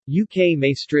UK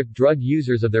may strip drug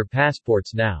users of their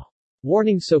passports now.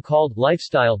 Warning so-called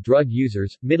lifestyle drug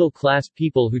users, middle-class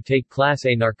people who take Class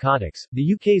A narcotics.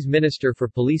 The UK's Minister for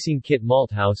Policing Kit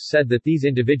Malthouse said that these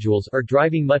individuals are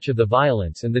driving much of the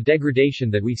violence and the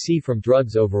degradation that we see from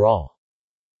drugs overall.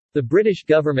 The British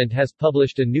government has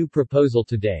published a new proposal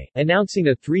today, announcing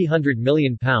a £300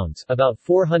 million, about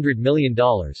 $400 million,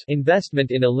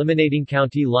 investment in eliminating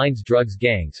county lines drugs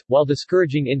gangs, while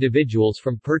discouraging individuals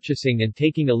from purchasing and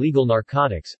taking illegal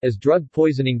narcotics, as drug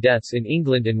poisoning deaths in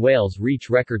England and Wales reach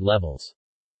record levels.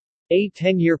 A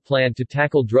 10-year plan to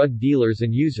tackle drug dealers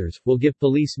and users will give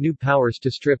police new powers to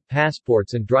strip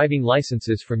passports and driving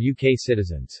licenses from UK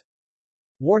citizens.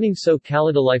 Warning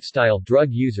so-called lifestyle drug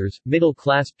users,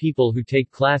 middle-class people who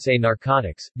take Class A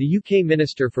narcotics. The UK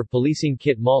Minister for Policing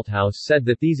Kit Malthouse said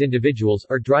that these individuals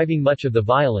are driving much of the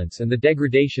violence and the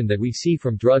degradation that we see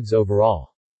from drugs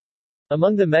overall.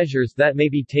 Among the measures that may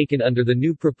be taken under the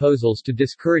new proposals to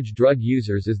discourage drug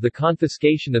users is the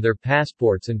confiscation of their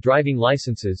passports and driving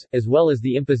licenses, as well as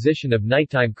the imposition of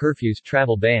nighttime curfews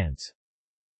travel bans.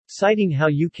 Citing how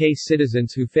UK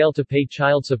citizens who fail to pay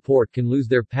child support can lose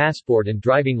their passport and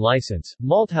driving license,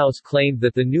 Malthouse claimed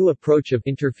that the new approach of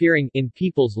interfering in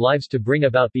people's lives to bring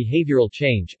about behavioral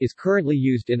change is currently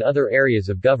used in other areas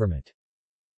of government.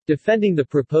 Defending the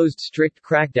proposed strict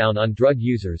crackdown on drug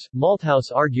users,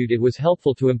 Malthouse argued it was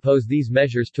helpful to impose these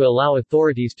measures to allow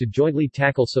authorities to jointly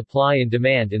tackle supply and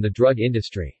demand in the drug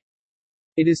industry.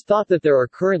 It is thought that there are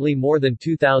currently more than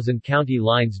 2,000 county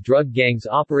lines drug gangs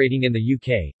operating in the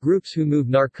UK, groups who move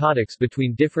narcotics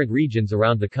between different regions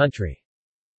around the country.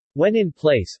 When in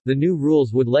place, the new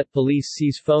rules would let police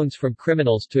seize phones from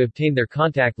criminals to obtain their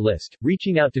contact list,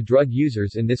 reaching out to drug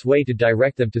users in this way to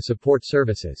direct them to support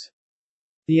services.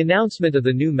 The announcement of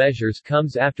the new measures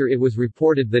comes after it was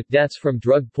reported that deaths from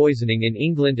drug poisoning in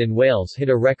England and Wales hit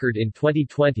a record in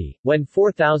 2020, when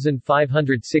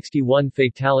 4,561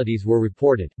 fatalities were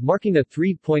reported, marking a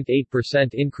 3.8%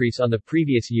 increase on the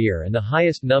previous year and the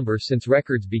highest number since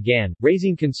records began,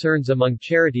 raising concerns among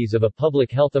charities of a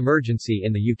public health emergency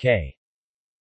in the UK.